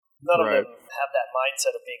None of them have that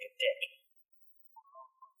mindset of being a dick.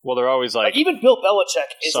 Well, they're always like even Bill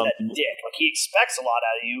Belichick isn't a dick. Like, he expects a lot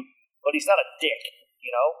out of you, but he's not a dick,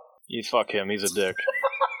 you know? You fuck him, he's a dick.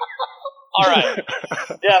 All right.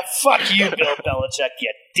 Yeah, fuck you, Bill Belichick,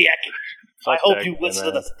 you dick. I hope you listen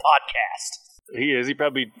to this podcast. He is. He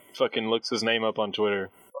probably fucking looks his name up on Twitter.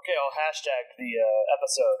 Okay, I'll hashtag the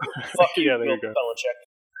episode. Fuck you, Bill Belichick.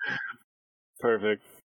 Perfect.